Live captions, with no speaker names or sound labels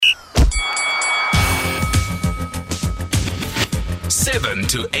7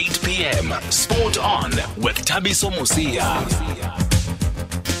 to 8 p.m. Sport On with Thabiso Mosia.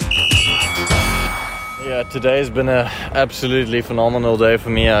 Yeah, today's been an absolutely phenomenal day for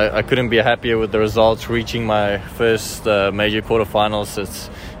me. I couldn't be happier with the results, reaching my first major quarterfinals.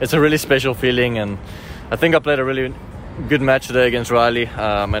 It's a really special feeling, and I think I played a really good match today against Riley.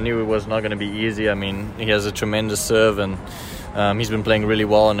 I knew it was not going to be easy. I mean, he has a tremendous serve, and he's been playing really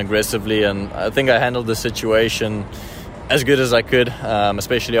well and aggressively, and I think I handled the situation as good as I could,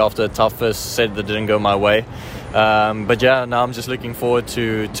 especially after a tough first set that didn't go my way. But yeah, now I'm just looking forward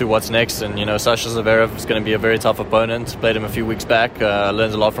to what's next. And, Sasha Zverev is going to be a very tough opponent. Played him a few weeks back,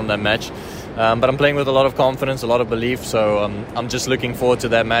 learned a lot from that match. But I'm playing with a lot of confidence, a lot of belief. So I'm just looking forward to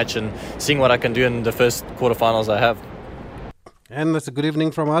that match and seeing what I can do in the first quarterfinals I have. And that's a good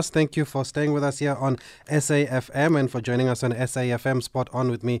evening from us. Thank you for staying with us here on SAFM and for joining us on SAFM Spot On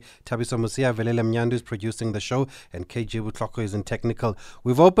with me, Thabiso Mosia. Velile Mnyandu is producing the show and KG Butloko is in technical.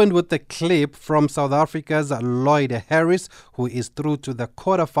 We've opened with the clip from South Africa's Lloyd Harris, who is through to the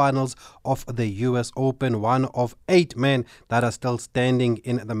quarterfinals of the US Open, one of 8 men that are still standing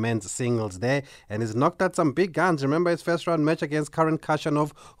in the men's singles there. And he's knocked out some big guns. Remember his first round match against Karen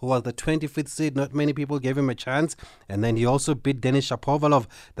Khachanov, who was the 25th seed. Not many people gave him a chance. And then he also beat Denis Shapovalov,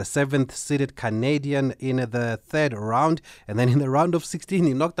 the 7th seeded Canadian, in the third round. And then in the round of 16,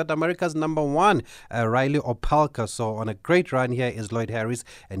 he knocked out America's number 1, Riley Opelka. So on a great run here is Lloyd Harris,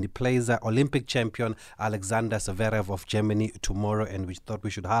 and he plays Olympic champion Alexander Zverev of Germany tomorrow. And we thought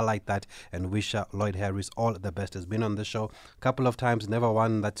we should highlight that and wish Lloyd Harris all the best. Has been on the show a couple of times, never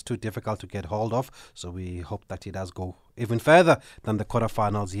one that's too difficult to get hold of. So we hope that he does go even further than the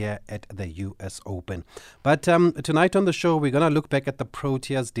quarterfinals here at the US Open. But tonight on the show, we're going to look back at the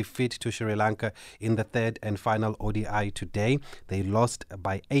Proteas' defeat to Sri Lanka in the third and final ODI today. They lost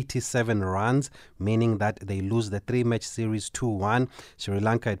by 87 runs, meaning that they lose the 3-match series 2-1. Sri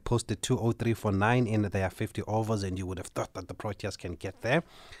Lanka had posted 203 for 9 in their 50 overs, and you would have thought that the Proteas can get there.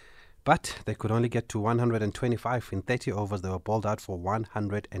 But they could only get to 125 in 30 overs. They were bowled out for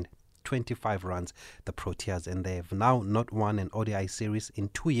 125 runs, the Proteas, and they have now not won an ODI series in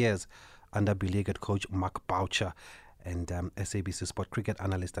 2 years under beleaguered coach Mark Boucher. And SABC Sport cricket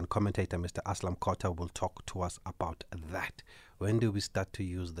analyst and commentator Mr. Aslam Kota will talk to us about that. When do we start to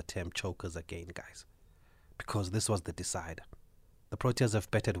use the term chokers again, guys? Because this was the decider. The Proteas have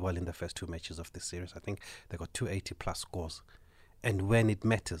batted well in the first 2 matches of this series. I think they got 280 plus scores. And when it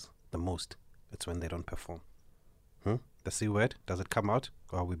matters the most, it's when they don't perform. The C word, does it come out,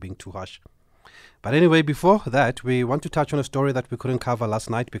 or are we being too harsh? But anyway, before that, we want to touch on a story that we couldn't cover last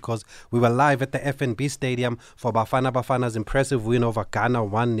night because we were live at the FNB Stadium for Bafana Bafana's impressive win over Ghana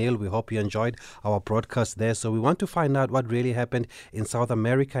 1-0. We hope you enjoyed our broadcast there. So we want to find out what really happened in South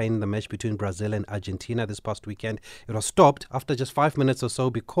America in the match between Brazil and Argentina this past weekend. It was stopped after just 5 minutes or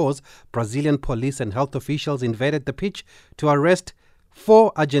so because Brazilian police and health officials invaded the pitch to arrest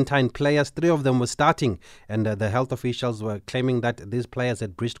 4 Argentine players. 3 of them were starting, and the health officials were claiming that these players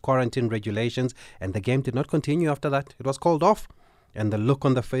had breached quarantine regulations, and the game did not continue after that. It was called off. And the look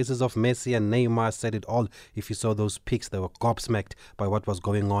on the faces of Messi and Neymar said it all. If you saw those pics, they were gobsmacked by what was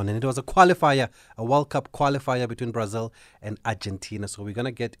going on. And it was a qualifier, a World Cup qualifier between Brazil and Argentina. So we're going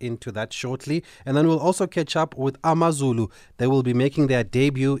to get into that shortly. And then we'll also catch up with Amazulu. They will be making their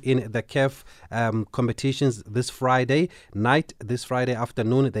debut in the CAF competitions this Friday night. This Friday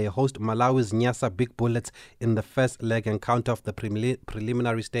afternoon, they host Malawi's Nyasa Big Bullets in the first leg encounter of the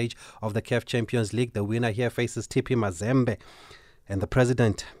preliminary stage of the CAF Champions League. The winner here faces TP Mazembe. And the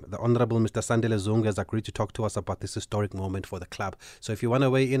president, the Honorable Mr. Sandile Zungu, has agreed to talk to us about this historic moment for the club. So if you want to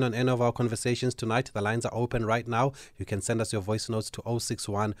weigh in on any of our conversations tonight, the lines are open right now. You can send us your voice notes to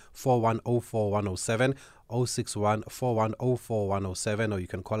 061 4104 107, 061 4104 107, or you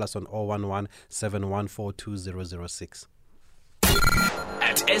can call us on 011 714 2006.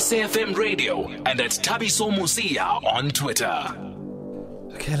 At SAFM Radio and at Thabiso Mosia on Twitter.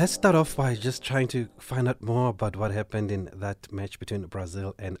 Okay, let's start off by just trying to find out more about what happened in that match between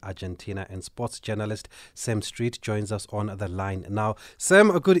Brazil and Argentina. And sports journalist Sam Street joins us on the line now.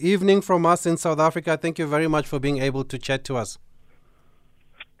 Sam, a good evening from us in South Africa. Thank you very much for being able to chat to us.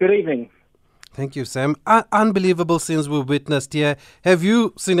 Good evening. Thank you, Sam. Unbelievable scenes we've witnessed here. Have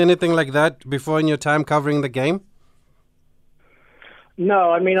you seen anything like that before in your time covering the game?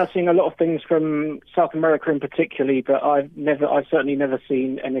 No, I mean, I've seen a lot of things from South America in particularly, but I've certainly never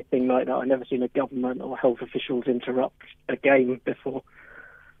seen anything like that. I've never seen a government or health officials interrupt a game before.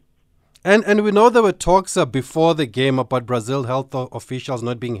 And we know there were talks before the game about Brazil health officials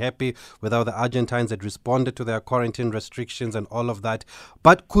not being happy with how the Argentines had responded to their quarantine restrictions and all of that.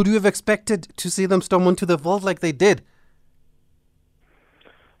 But could you have expected to see them storm onto the field like they did?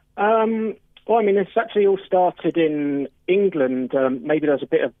 Well, I mean, it's actually all started in England. Maybe there's a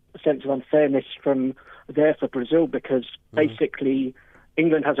bit of a sense of unfairness from there for Brazil because basically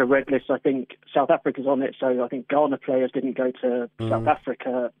England has a red list. I think South Africa's on it, so I think Ghana players didn't go to South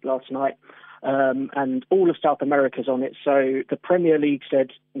Africa last night. And all of South America's on it. So the Premier League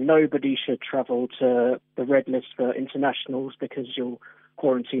said nobody should travel to the red list for internationals because you'll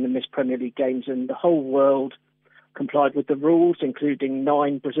quarantine and miss Premier League games. And the whole world complied with the rules, including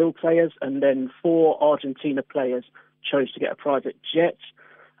 9 Brazil players, and then 4 Argentina players chose to get a private jet,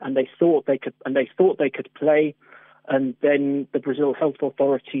 and they thought they could play. And then the Brazil health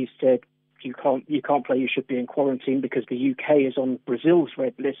authorities said you can't play. You should be in quarantine because the UK is on Brazil's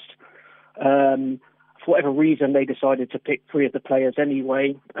red list. For whatever reason, they decided to pick 3 of the players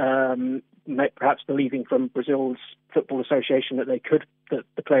anyway, perhaps believing from Brazil's Football Association that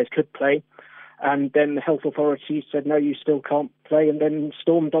the players could play. And then the health authorities said, no, you still can't play, and then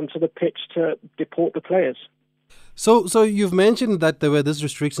stormed onto the pitch to deport the players. So you've mentioned that there were these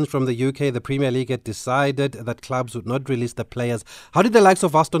restrictions from the UK. The Premier League had decided that clubs would not release the players. How did the likes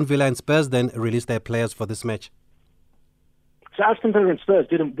of Aston Villa and Spurs then release their players for this match? So Aston Villa and Spurs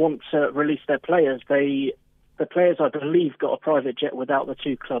didn't want to release their players. The players, I believe, got a private jet without the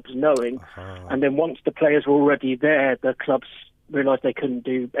 2 clubs knowing. And then once the players were already there, the clubs realised they couldn't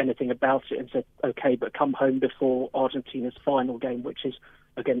do anything about it and said, OK, but come home before Argentina's final game, which is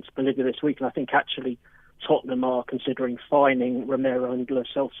against Bolivia this week. And I think actually Tottenham are considering fining Romero and Lo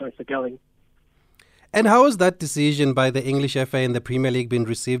Celso for going. And how has that decision by the English FA and the Premier League been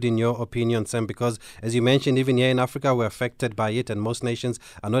received in your opinion, Sam? Because as you mentioned, even here in Africa, we're affected by it and most nations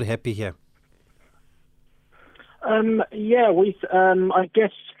are not happy here. I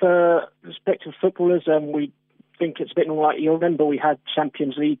guess for respective footballers, we think it's a bit more like, you remember we had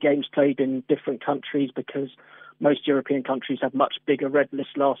Champions League games played in different countries because most European countries have much bigger red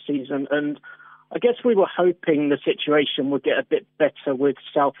lists last season. And I guess we were hoping the situation would get a bit better with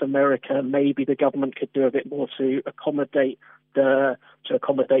South America. Maybe the government could do a bit more to accommodate the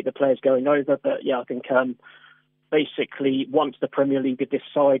players going over. But yeah, I think basically once the Premier League had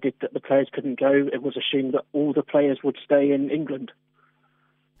decided that the players couldn't go, it was assumed that all the players would stay in England.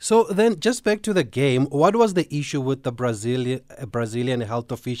 So then, just back to the game, what was the issue with the Brazilian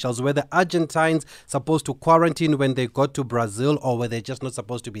health officials? Were the Argentines supposed to quarantine when they got to Brazil, or were they just not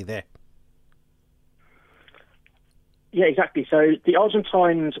supposed to be there? Yeah, exactly. So the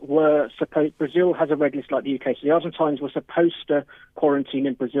Argentines Brazil has a red list like the UK, so the Argentines were supposed to quarantine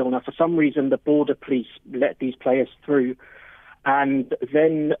in Brazil. Now, for some reason, the border police let these players through, and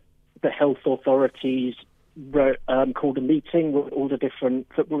then the health authorities called a meeting with all the different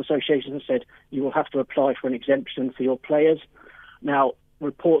football associations and said, you will have to apply for an exemption for your players. Now,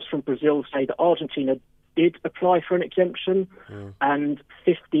 reports from Brazil say that Argentina did apply for an exemption, and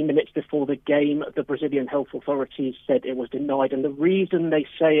 50 minutes before the game, the Brazilian health authorities said it was denied. And the reason they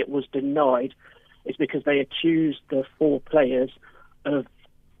say it was denied is because they accused the 4 players of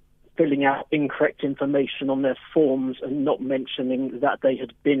filling out incorrect information on their forms and not mentioning that they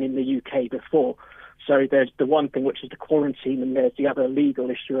had been in the UK before. So there's the one thing, which is the quarantine, and there's the other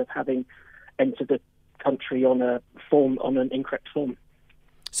legal issue of having entered the country on an incorrect form.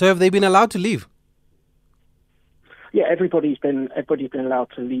 So have they been allowed to leave? Yeah, everybody's been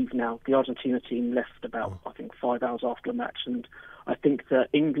allowed to leave now. The Argentina team left about, I think, 5 hours after the match, and I think the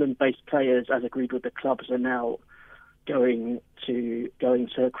England-based players, as agreed with the clubs, are now going to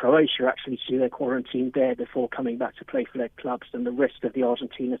Croatia actually to do their quarantine there before coming back to play for their clubs, and the rest of the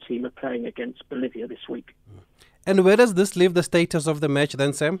Argentina team are playing against Bolivia this week. And where does this leave the status of the match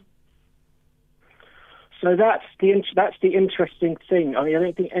then, Sam? So that's the interesting thing. I mean, I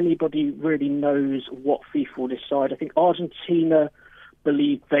don't think anybody really knows what FIFA will decide. I think Argentina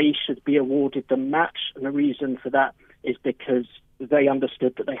believe they should be awarded the match, and the reason for that is because they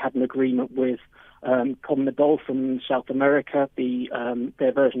understood that they had an agreement with CONMEBOL from South America,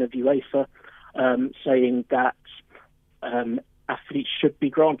 their version of UEFA, saying that athletes should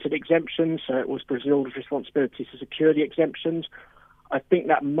be granted exemptions. So it was Brazil's responsibility to secure the exemptions. I think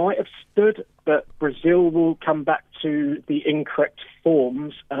that might have stood, but Brazil will come back to the incorrect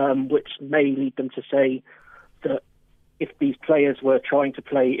forms, which may lead them to say that if these players were trying to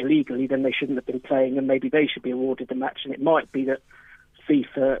play illegally, then they shouldn't have been playing, and maybe they should be awarded the match. And it might be that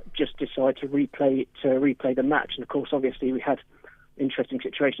FIFA just decide to replay the match. And of course, obviously, we had interesting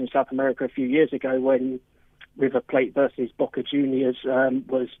situation in South America a few years ago when River Plate versus Boca Juniors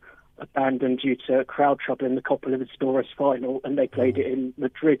was abandoned due to crowd trouble in the Copa Libertadores final, and they played it in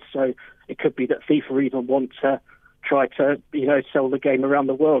Madrid. So it could be that FIFA even want to try to, sell the game around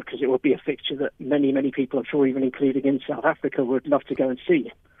the world, because it would be a fixture that many people, I'm sure even including in South Africa, would love to go and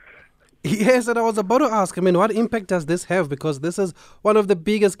see. Yes, and I was about to ask, I mean, what impact does this have? Because this is one of the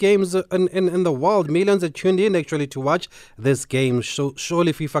biggest games in the world. Millions are tuned in actually to watch this game. So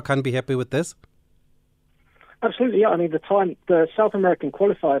surely FIFA can't be happy with this. Absolutely, yeah. I mean, the South American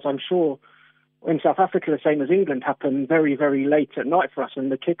qualifiers, I'm sure, in South Africa, the same as England, happened very, very late at night for us,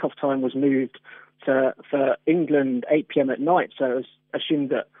 and the kickoff time was moved for England 8 p.m. at night. So it was assumed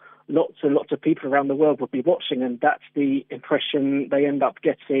that lots and lots of people around the world would be watching, and that's the impression they end up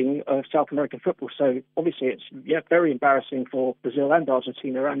getting of South American football. So obviously it's very embarrassing for Brazil and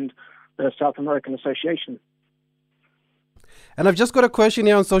Argentina and the South American Association. And I've just got a question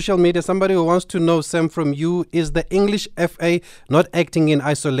here on social media. Somebody who wants to know, Sam, from you, is the English FA not acting in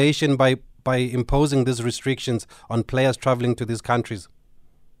isolation by imposing these restrictions on players travelling to these countries?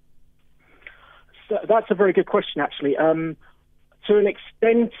 So that's a very good question, actually. To an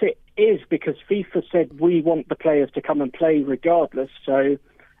extent, it is, because FIFA said we want the players to come and play regardless. So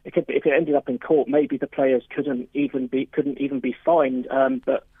if it ended up in court, maybe the players couldn't even be fined.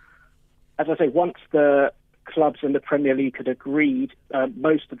 But as I say, once the clubs and the Premier League had agreed,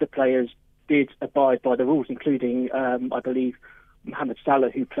 most of the players did abide by the rules, including, I believe, Mohamed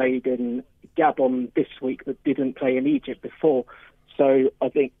Salah, who played in Gabon this week but didn't play in Egypt before. So I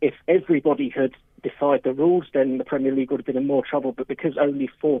think if everybody had defied the rules, then the Premier League would have been in more trouble. But because only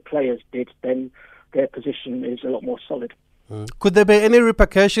 4 players did, then their position is a lot more solid. Could there be any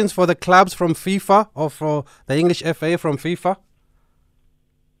repercussions for the clubs from FIFA or for the English FA from FIFA?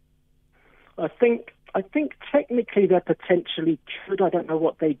 I think technically there potentially could. I don't know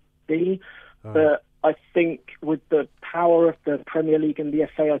what they'd be, but I think with the power of the Premier League and the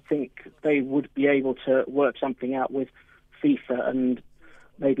FA, I think they would be able to work something out with FIFA, and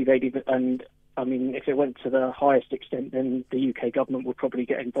maybe they'd even, and I mean, if it went to the highest extent, then the UK government would probably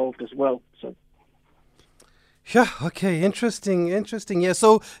get involved as well. So. Yeah, okay, interesting. Yeah,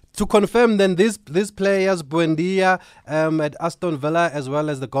 so to confirm then, these players, Buendia at Aston Villa, as well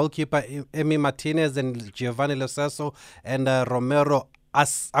as the goalkeeper, Emi Martinez and Giovanni Lo Celso and Romero, are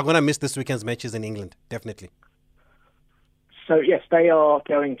going to miss this weekend's matches in England, definitely. So, yes, they are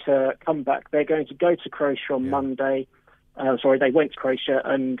going to come back. They're going to go to Croatia on Monday. They went to Croatia,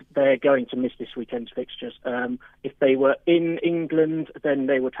 and they're going to miss this weekend's fixtures. If they were in England, then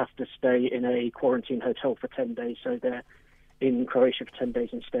they would have to stay in a quarantine hotel for 10 days. So they're in Croatia for 10 days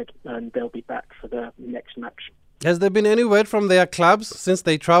instead, and they'll be back for the next match. Has there been any word from their clubs since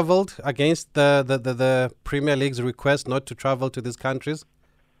they travelled against the Premier League's request not to travel to these countries?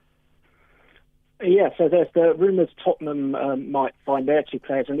 Yeah, so there's the rumours Tottenham might find their 2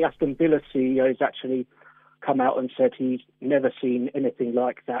 players, and the Aston Villa CEO has actually come out and said he's never seen anything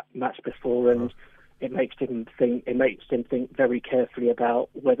like that match before, and it makes him think very carefully about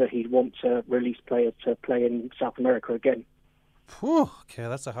whether he'd want to release players to play in South America again. Okay,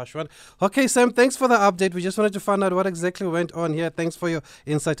 that's a harsh one. Okay, Sam, thanks for the update. We just wanted to find out what exactly went on here. Thanks for your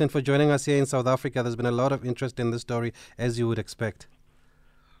insight and for joining us here in South Africa. There's been a lot of interest in this story, as you would expect.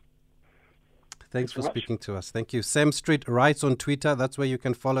 Thanks for speaking to us. Thank you. Sam Street Writes on Twitter. That's where you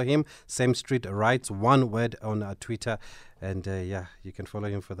can follow him. Sam Street Writes, one word on Twitter. And you can follow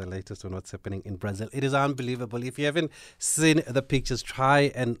him for the latest on what's happening in Brazil. It is unbelievable. If you haven't seen the pictures,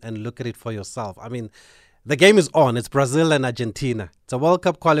 try and look at it for yourself. I mean, the game is on. It's Brazil and Argentina. It's a World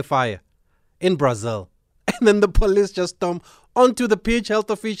Cup qualifier in Brazil. And then the police just storm onto the pitch, health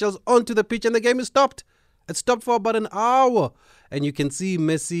officials onto the pitch, and the game is stopped. It stopped for about an hour. And you can see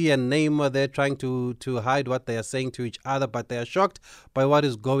Messi and Neymar there trying to hide what they are saying to each other, but they are shocked by what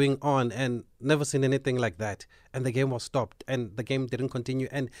is going on and never seen anything like that. And the game was stopped and the game didn't continue.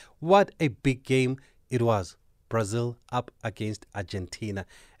 And what a big game it was. Brazil up against Argentina.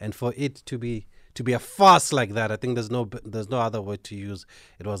 And for it to be a farce like that, I think there's no other word to use.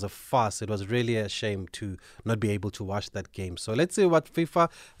 It was a farce. It was really a shame to not be able to watch that game. So let's see what FIFA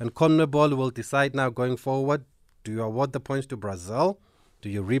and CONMEBOL will decide now going forward. Do you award the points to Brazil? Do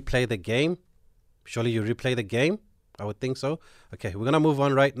you replay the game? Surely you replay the game? I would think so. Okay, we're going to move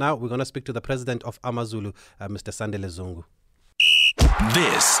on right now. We're going to speak to the president of Amazulu, Mr. Sandile Zungu.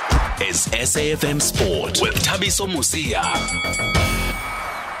 This is SAFM Sport with Thabiso Mosia.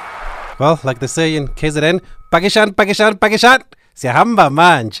 Well, like they say in KZN, Pakistan. Siyahamba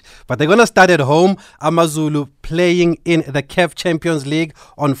manje. But they're going to start at home. Amazulu playing in the CAF Champions League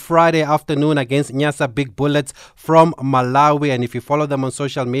on Friday afternoon against Nyasa Big Bullets from Malawi. And if you follow them on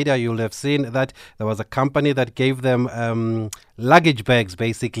social media, you'll have seen that there was a company that gave them luggage bags,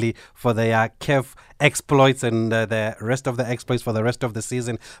 basically, for their CAF exploits and the rest of the exploits for the rest of the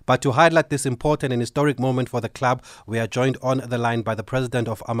season. But to highlight this important and historic moment for the club, we are joined on the line by the president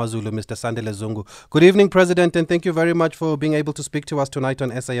of Amazulu, Mr. Sandile Zungu. Good evening, President, and thank you very much for being able to speak to us tonight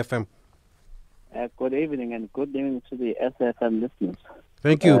on SAFM. Good evening and good evening to the SFM listeners.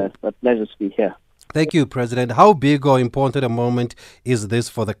 Thank you. It's a pleasure to be here. Thank you, President. How big or important a moment is this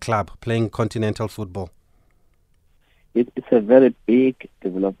for the club, playing continental football? It's a very big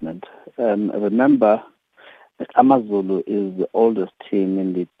development. Remember that AmaZulu is the oldest team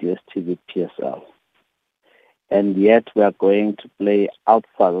in the DStv PSL. And yet we are going to play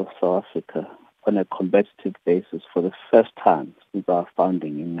outside of South Africa on a competitive basis for the first time since our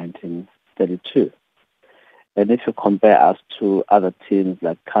founding in 1932. And if you compare us to other teams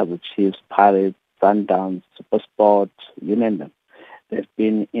like Kaizer Chiefs, Pirates, Sundowns, SuperSport, you name them, they've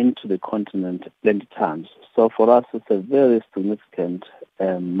been into the continent plenty times. So for us, it's a very significant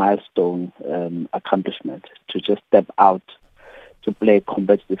milestone accomplishment to just step out to play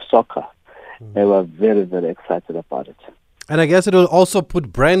competitive soccer. They were very, very excited about it. And I guess it will also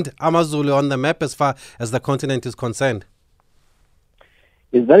put brand AmaZulu on the map as far as the continent is concerned.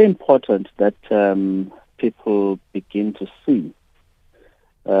 It's very important that people begin to see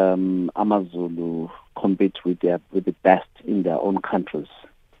AmaZulu compete with the best in their own countries,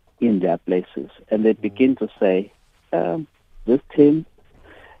 in their places. And they begin to say, this team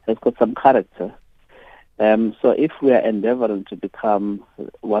has got some character. So if we are endeavoring to become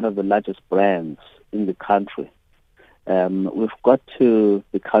one of the largest brands in the country, we've got to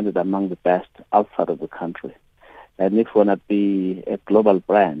be counted among the best outside of the country. And if we want to be a global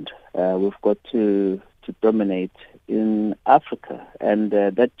brand, we've got to dominate in Africa. And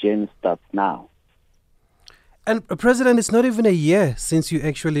that journey starts now. And President, it's not even a year since you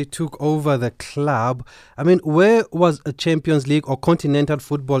actually took over the club. I mean, where was a Champions League or continental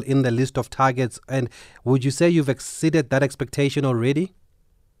football in the list of targets? And would you say you've exceeded that expectation already?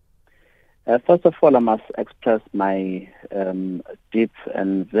 First of all, I must express my deep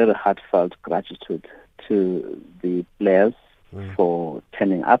and very heartfelt gratitude to the players for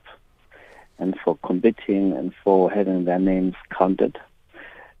turning up and for competing and for having their names counted.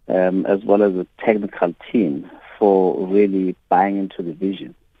 As well as the technical team for really buying into the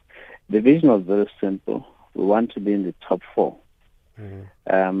vision. The vision was very simple. We want to be in the top 4.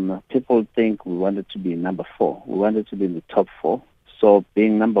 People think we wanted to be number 4. We wanted to be in the top 4. So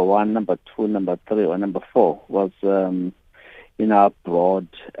being number 1, number 2, number 3, or number 4 was in our broad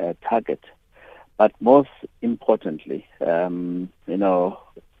target. But most importantly, to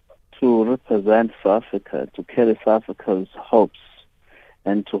represent South Africa, to carry South Africa's hopes,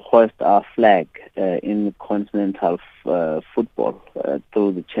 and to hoist our flag in continental football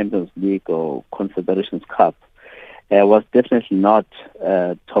through the Champions League or Confederations Cup was definitely not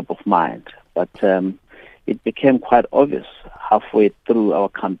top of mind. But it became quite obvious halfway through our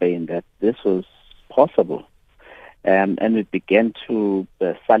campaign that this was possible. And we began to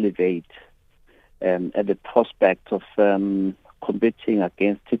salivate at the prospect of competing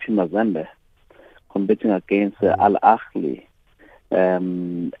against TP Mazembe, competing against Al Ahly,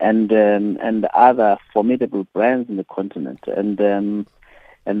 and other formidable brands in the continent, and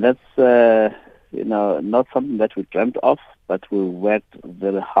that's not something that we dreamt of, but we worked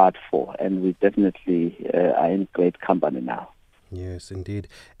very hard for, and we definitely are in great company now. Yes, indeed.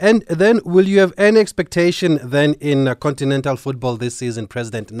 And then, will you have any expectation then in continental football this season,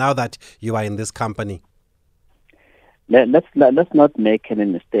 President? Now that you are in this company, let's not make any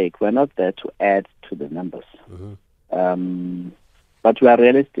mistake. We're not there to add to the numbers. But we are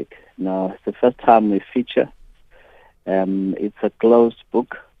realistic. Now, it's the first time we feature. It's a closed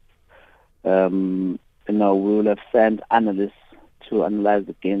book. We will have sent analysts to analyze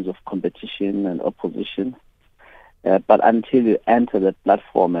the games of competition and opposition. But until you enter that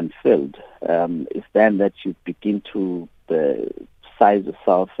platform and field, it's then that you begin to size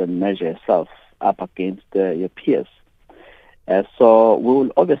yourself and measure yourself up against your peers. So we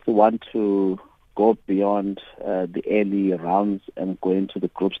will obviously want to go beyond the early rounds and go into the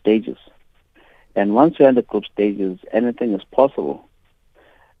group stages. And once you're in the group stages, anything is possible.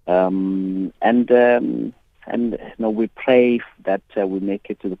 And we pray that we make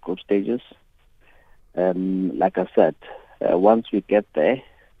it to the group stages. Like I said, once we get there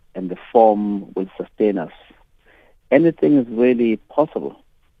and the form will sustain us, anything is really possible.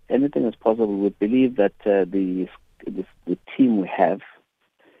 Anything is possible. We believe that the team we have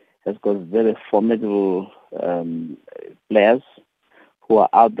has got very formidable players who are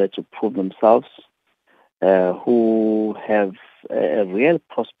out there to prove themselves, who have a real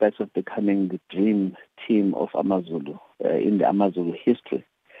prospect of becoming the dream team of AmaZulu in the AmaZulu history.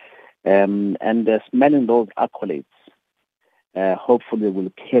 And smelling those accolades, hopefully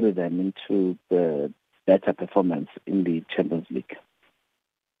will carry them into the better performance in the Champions League.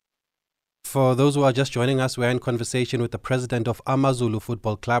 For those who are just joining us, we're in conversation with the president of AmaZulu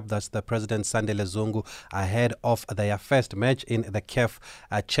Football Club, that's the president Sandile Zungu, ahead of their first match in the CAF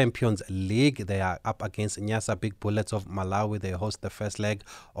Champions League. They are up against Nyasa Big Bullets of Malawi. They host the first leg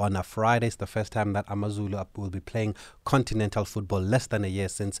on a Friday. It's the first time that AmaZulu will be playing continental football, less than a year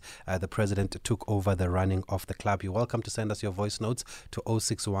since the president took over the running of the club. You're welcome to send us your voice notes to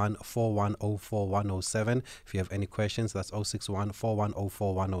 061 4104 107. If you have any questions, that's 061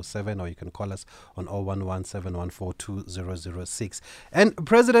 4104 107, or you can call us on 011 714 2006. And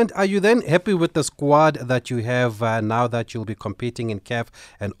President, are you then happy with the squad that you have now that you'll be competing in CAF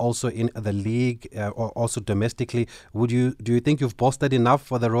and also in the league, or also domestically? Do you think you've bolstered enough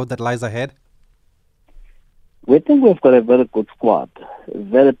for the road that lies ahead? We think we've got a very good squad,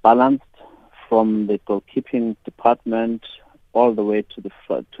 very balanced from the goalkeeping department all the way to the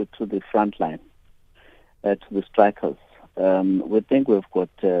front line, to the strikers. We think we've got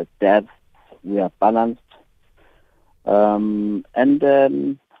depth. We are balanced. And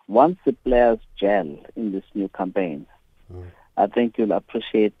once the players gel in this new campaign, I think you'll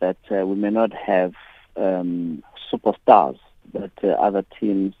appreciate that we may not have superstars that other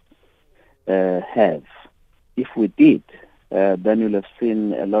teams have. If we did, then you'll have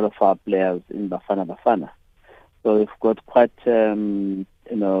seen a lot of our players in Bafana Bafana. So we've got quite a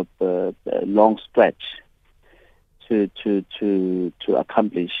long stretch to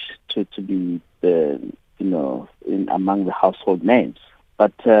accomplish, to be in among the household names.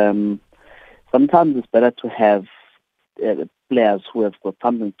 But sometimes it's better to have players who have got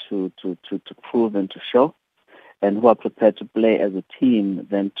something to prove and to show, and who are prepared to play as a team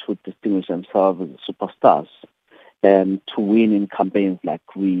than to distinguish themselves as superstars and to win in campaigns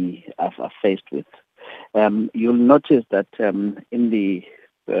like we are faced with. You'll notice that in the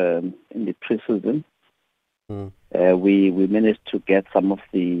pre-season, we managed to get some of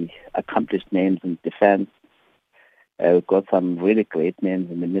the accomplished names in defense. We've got some really great names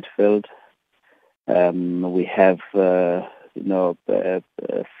in the midfield. We have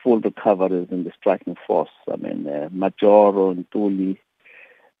full recoveries in the striking force. I mean, Majoro, Ntuli,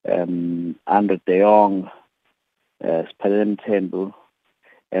 Andre De Jong, Spalem Tembu,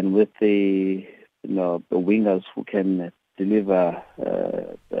 and with the wingers who can deliver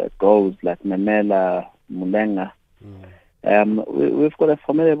goals like Memela, Mulenga. We've got a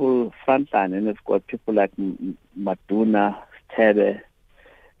formidable front line, and we've got people like Maduna, Stebe.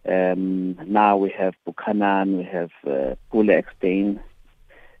 Now we have Buchanan, we have Pule Extain,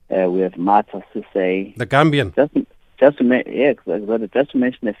 we have Mata Sise. The Gambian. Just to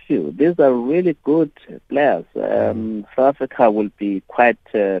mention a few. These are really good players. South Africa will be quite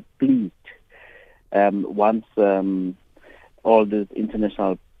pleased once all these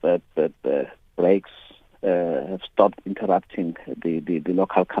international breaks have stopped interrupting the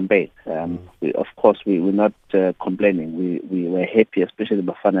local campaign. Of course, we're not complaining. We were happy, especially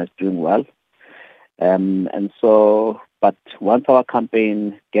Bafana is doing well. And so, but once our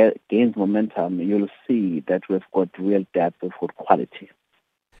campaign gains momentum, you'll see that we've got real depth, we've got quality.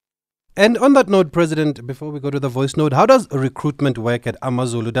 And on that note, President, before we go to the voice note, how does recruitment work at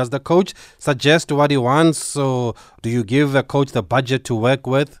AmaZulu? Does the coach suggest what he wants, or do you give the coach the budget to work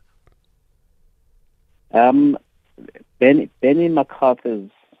with? Benny McCarthy's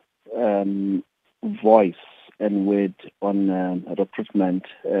voice and word on recruitment,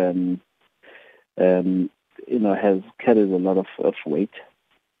 has carried a lot of weight.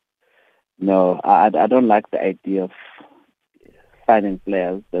 No, I don't like the idea of signing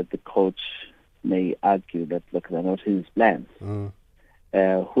players that the coach may argue that, look, they're not his plans.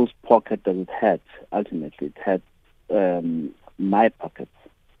 Whose pocket does it hurt? Ultimately, it hurts my pockets.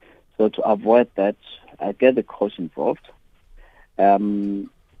 So to avoid that, I get the coach involved.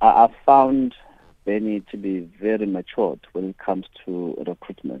 I found Benny to be very matured when it comes to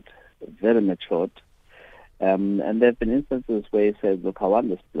recruitment, very matured. And there have been instances where he says, look, I want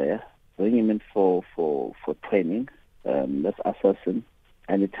this player, bring him in for training, let's assess him.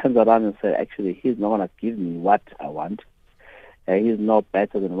 And he turns around and says, actually, he's not going to give me what I want. He's no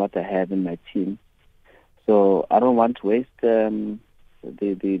better than what I have in my team. So I don't want to waste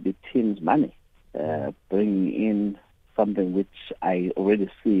the team's money, bringing in something which I already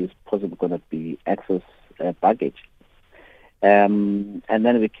see is possibly going to be excess baggage. And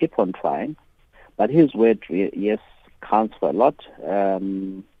then we keep on trying. But his word, yes, counts for a lot.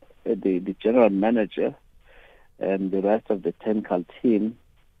 The general manager and the rest of the technical team,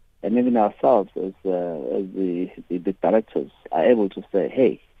 and even ourselves as the directors, are able to say,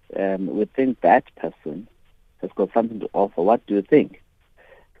 hey, we think that person has got something to offer. What do you think?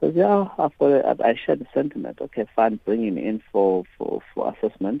 Because, I share the sentiment. Okay, fine, bring him in for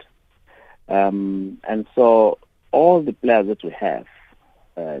assessment. And so all the players that we have,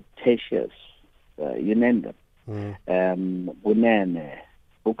 Tertius, you name them, Bunene,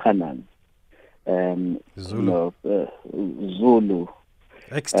 Buchanan, Zulu, Zulu,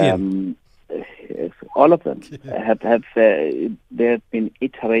 all of them have there have been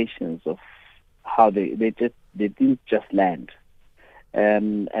iterations of how they didn't just land,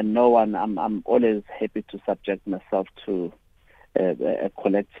 and no one. I'm always happy to subject myself to a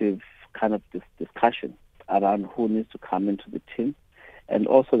collective kind of discussion around who needs to come into the team, and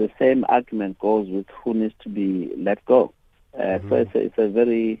also the same argument goes with who needs to be let go. So it's a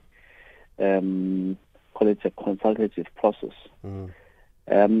very call it a consultative process.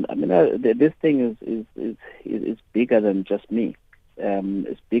 This thing is bigger than just me.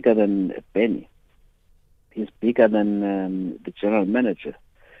 It's bigger than Benny. It's bigger than the general manager.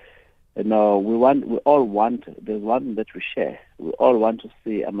 We all want. There's one that we share. We all want to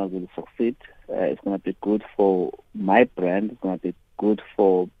see Amazulu succeed. It's going to be good for my brand. It's going to be good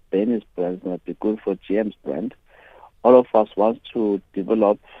for Benny's brand. It's going to be good for GM's brand. All of us want to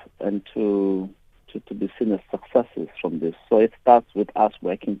develop and to be seen as successes from this. So it starts with us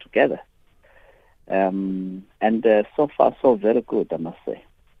working together. And so far, so very good, I must say.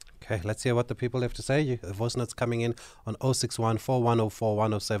 Okay, let's hear what the people have to say. The voice notes coming in on 061 4104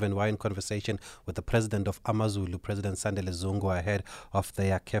 107. We're in conversation with the president of Amazulu, President Sandile Zungu, ahead of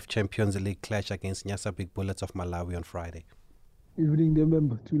their CAF Champions League clash against Nyasa Big Bullets of Malawi on Friday. Evening, the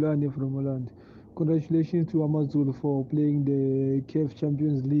member, Tulane from Holland. Congratulations to Amazulu for playing the CAF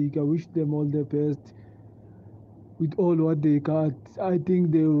Champions League. I wish them all the best with all what they got. I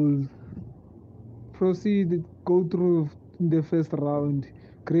think they will proceed, go through the first round.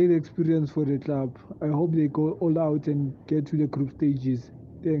 Great experience for the club. I hope they go all out and get to the group stages.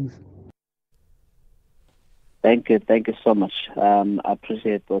 Thanks. Thank you so much. I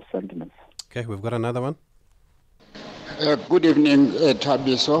appreciate those sentiments. Okay, we've got another one. Good evening,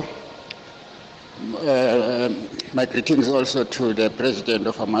 Tabiso. My greetings also to the president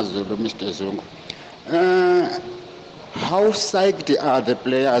of Amazulu, Mr. Zungu. How psyched are the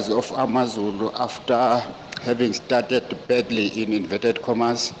players of Amazulu after having started badly, in inverted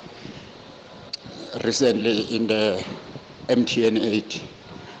commas, recently in the MTN 8?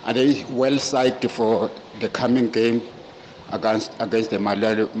 Are they well psyched for the coming game against the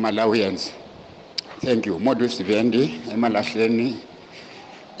Malawians? Thank you. Modus Vivendi, Emalahleni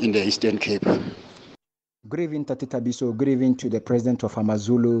in the Eastern Cape. Good evening, Tati Tabiso. Good evening to the president of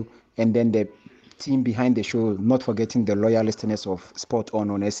Amazulu and then the team behind the show, not forgetting the loyal listeners of Sport On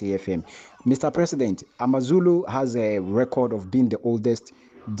SAFM. Mr. President, Amazulu has a record of being the oldest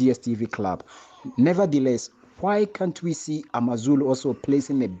DSTV club. Nevertheless, why can't we see Amazulu also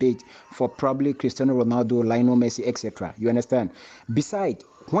placing a bid for probably Cristiano Ronaldo, Lionel Messi, etc.? You understand? Besides,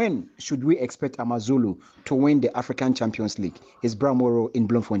 when should we expect Amazulu to win the African Champions League? It's Bramoro in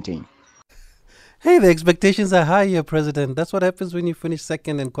Bloemfontein. Hey, the expectations are high here, President. That's what happens when you finish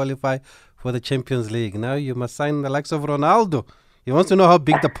second and qualify for the Champions League. Now you must sign the likes of Ronaldo. He wants to know how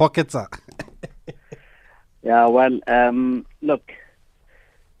big the pockets are. Yeah, well, look,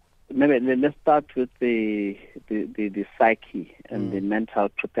 maybe let's start with the psyche and the mental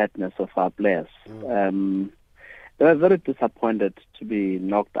preparedness of our players. They were very disappointed to be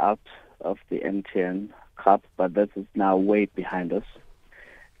knocked out of the MTN Cup, but that is now way behind us.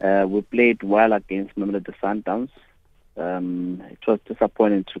 We played well against Mamelodi Sundowns. It was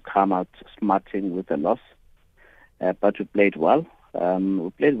disappointing to come out smarting with a loss, but we played well. We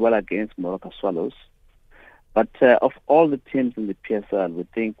played well against Morocco Swallows. But of all the teams in the PSL, we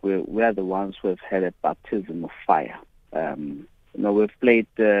think we are the ones who have had a baptism of fire. We've played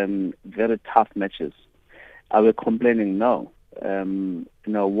very tough matches. Are we complaining? No.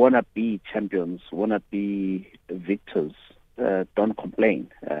 Wanna be champions, wanna be victors. Don't complain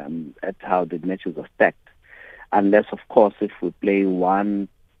at how the matches are stacked. Unless, of course, if we play one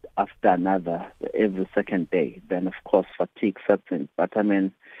after another every second day, then, of course, fatigue sets in. But, I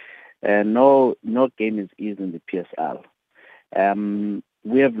mean, no game is easy in the PSL.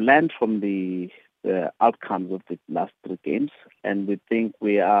 We have learned from the outcomes of the last 3 games, and we think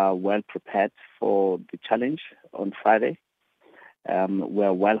we are well prepared for the challenge on Friday. We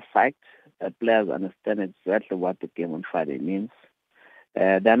are well psyched. Players understand exactly what the game on Friday means.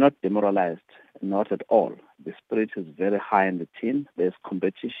 They are not demoralized, not at all. The spirit is very high in the team. There's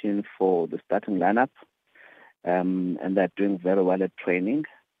competition for the starting lineup, and they're doing very well at training.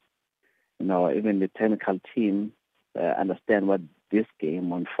 Even the technical team understand what this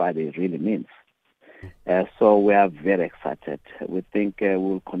game on Friday really means. So we are very excited. We think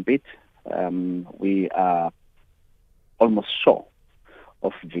we'll compete. We are almost sure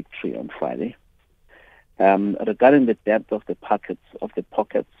victory on Friday. Regarding the depth of the pockets,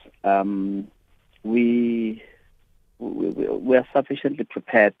 we are sufficiently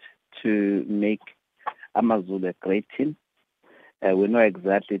prepared to make Amazulu a great team. We know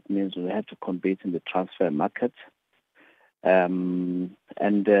exactly it means we have to compete in the transfer market. And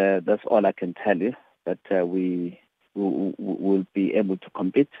that's all I can tell you, that we will be able to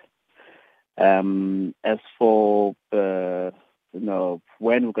compete. As for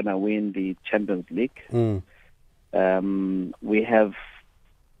when we're going to win the Champions League, we have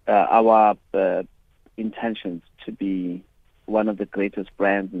our intentions to be one of the greatest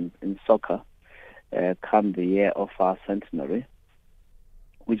brands in soccer come the year of our centenary,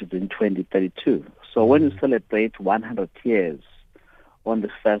 which is in 2032. So when we celebrate 100 years on the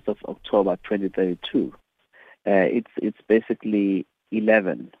 1st of October 2032, it's basically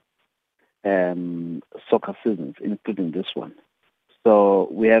 11 soccer seasons, including this one. So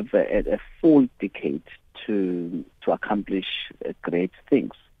we have a full decade to accomplish great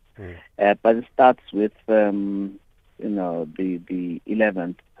things. But it starts with the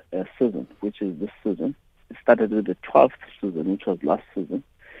 11th season, which is this season. It started with the 12th season, which was last season,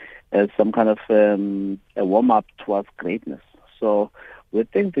 as some kind of a warm-up towards greatness. So we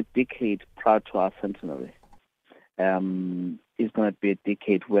think the decade prior to our centenary is going to be a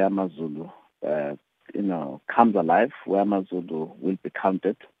decade where Amazulu, comes alive, where Amazulu will be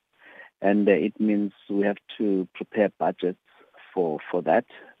counted. And it means we have to prepare budgets for that.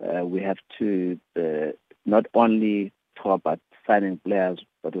 We have to not only talk about signing players,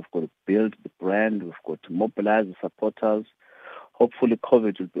 but we've got to build the brand, we've got to mobilize the supporters. Hopefully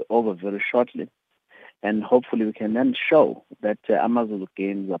COVID will be over very shortly. And hopefully we can then show that Amazulu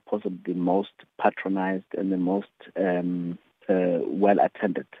games are possibly the most patronized and the most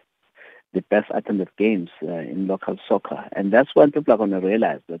well-attended, the best-attended games in local soccer. And that's when people are going to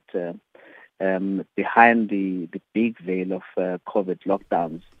realize that behind the big veil of COVID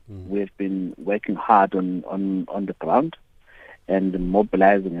lockdowns, we've been working hard on the ground and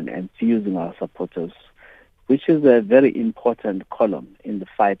mobilizing and enthusing our supporters, which is a very important column in the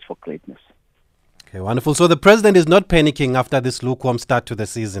fight for greatness. Okay, wonderful. So the president is not panicking after this lukewarm start to the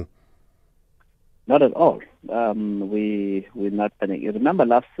season? Not at all. We're not panicking. You remember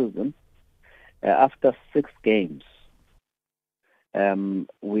last season, after 6 games,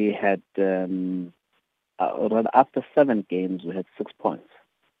 we had, after 7 games, we had 6 points.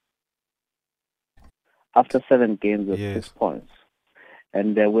 After 7 games, we had 6 points.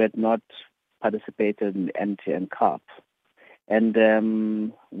 And we had not participated in the MTN Cup. And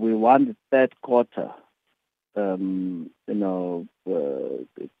we won the third quarter, in the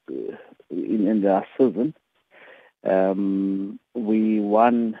season.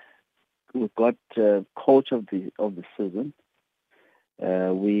 We got coach of the season.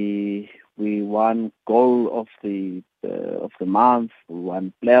 We won goal of the month. We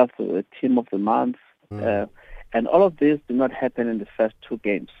won player of the team of the month. And all of this did not happen in the first 2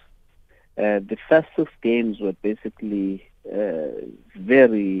 games. The first 6 games were basically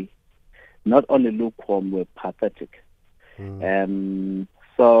very, not only lukewarm, were pathetic.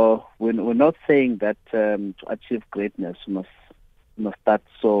 So we're not saying that to achieve greatness we must start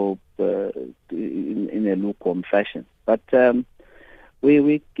so in a lukewarm fashion. But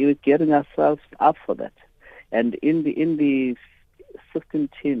we're getting ourselves up for that. And in the 16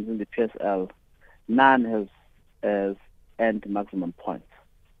 teams in the PSL, none has earned maximum points.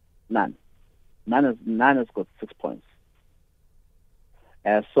 None has got 6 points.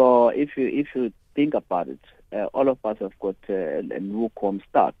 So if you think about it, all of us have got a lukewarm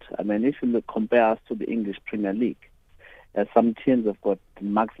start. I mean, if you compare us to the English Premier League, some teams have got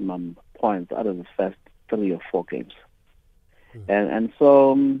maximum points out of the first 3 or 4 games. And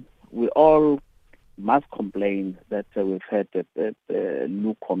so we all must complain that we've had a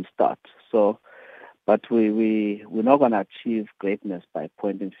lukewarm start. So, but we're not going to achieve greatness by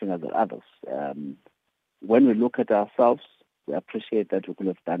pointing fingers at others. When we look at ourselves, we appreciate that we could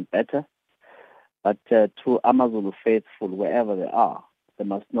have done better. But to Amazulu faithful, wherever they are, they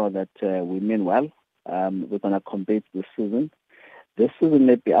must know that we mean well. We're going to compete this season. This season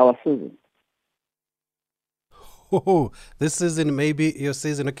may be our season. Oh, this season may be your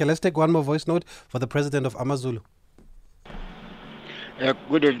season. Okay, let's take one more voice note for the president of Amazulu.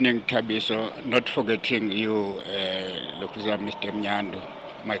 Good evening, Thabiso. Not forgetting you, Lokuza Mr. Mnyando,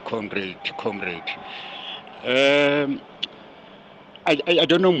 my comrade. I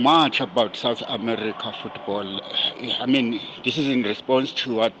don't know much about South America football. I mean, this is in response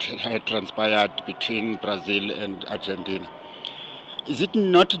to what had transpired between Brazil and Argentina. Is it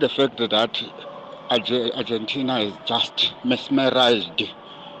not the fact that Argentina is just mesmerized.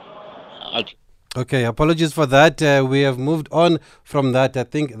 Okay, apologies for that. We have moved on from that. I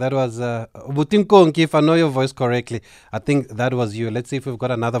think that was Butinkonki, if I know your voice correctly. I think that was you. Let's see if we've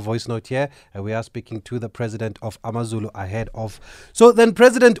got another voice note here. We are speaking to the president of Amazulu ahead of. So then,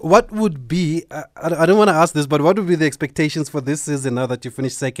 President, what would be, I don't want to ask this, but what would be the expectations for this season now that you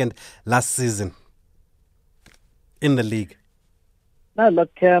finished second last season in the league? No,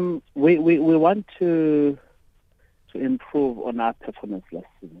 look, we want to improve on our performance last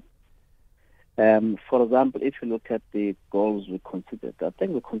season. For example, if you look at the goals we conceded, I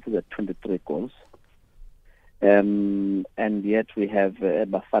think we conceded 23 goals. And yet we have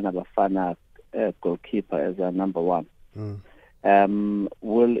Bafana goalkeeper as our number one.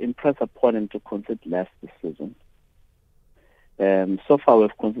 We'll impress upon him to concede less this season. So far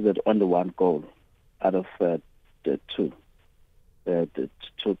we've conceded only one goal out of the two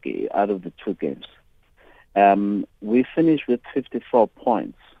games. We finished with 54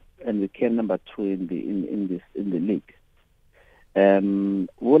 points. And we came number 2 in the league. We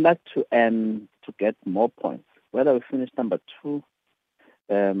would like to aim to get more points, whether we finish number 2,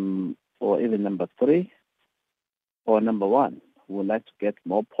 or even number 3, or number 1. We would like to get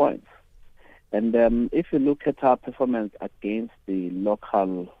more points. And if you look at our performance against the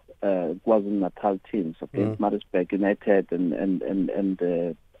local KwaZulu-Natal teams, against Maritzburg United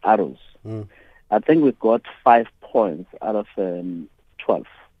and Arrows, I think we got 5 points out of 12.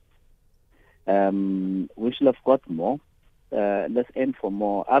 We should have got more. Let's aim for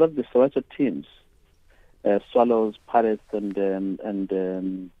more. Out of the Soweto teams, Swallows, Pirates,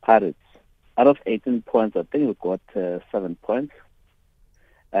 and Pirates, out of 18 points, I think we got 7 points.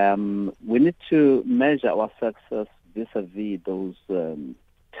 We need to measure our success vis-a-vis those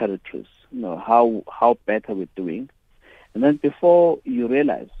territories. How bad are we doing? And then before you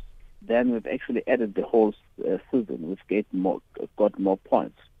realize, then we've actually added the whole season. We've got more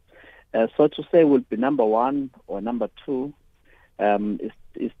points. So to say we'll be number 1 or number 2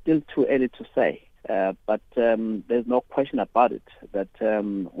 is still too early to say. But there's no question about it that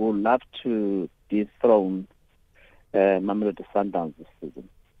we'll love to dethrone Mamelodi Sundowns this season.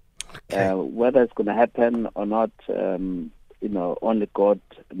 Okay. Whether it's going to happen or not, only God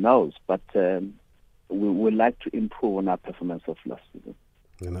knows. But we would like to improve on our performance of last season.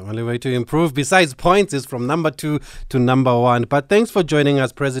 And the only way to improve, besides points, is from number 2 to number 1. But thanks for joining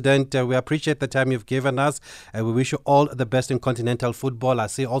us, President. We appreciate the time you've given us. We wish you all the best in continental football. I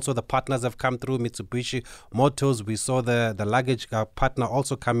see also the partners have come through, Mitsubishi Motors. We saw the luggage partner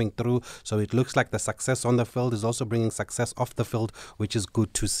also coming through. So it looks like the success on the field is also bringing success off the field, which is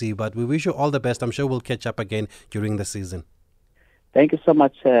good to see. But we wish you all the best. I'm sure we'll catch up again during the season. Thank you so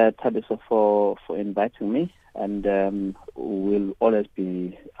much, Tabiso, for inviting me. And we'll always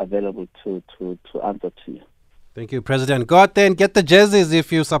be available to answer to you. Thank you, President. Go out there and get the jerseys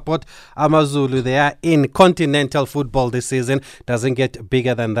if you support Amazulu. They are in continental football this season. Doesn't get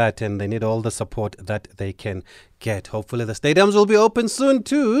bigger than that, and they need all the support that they can get. Hopefully the stadiums will be open soon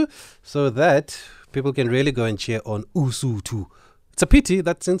too, so that people can really go and cheer on Usu too. It's a pity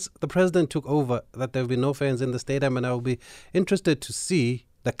that since the president took over that there will be no fans in the stadium, and I will be interested to see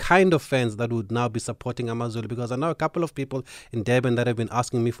the kind of fans that would now be supporting Amazulu, because I know a couple of people in Durban that have been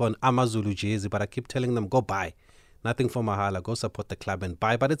asking me for an Amazulu jersey, but I keep telling them, go buy. Nothing for Mahala. Go support the club and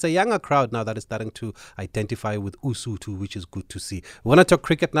buy. But it's a younger crowd now that is starting to identify with Usutu, which is good to see. We want to talk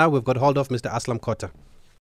cricket now. We've got hold of Mr. Aslam Kota.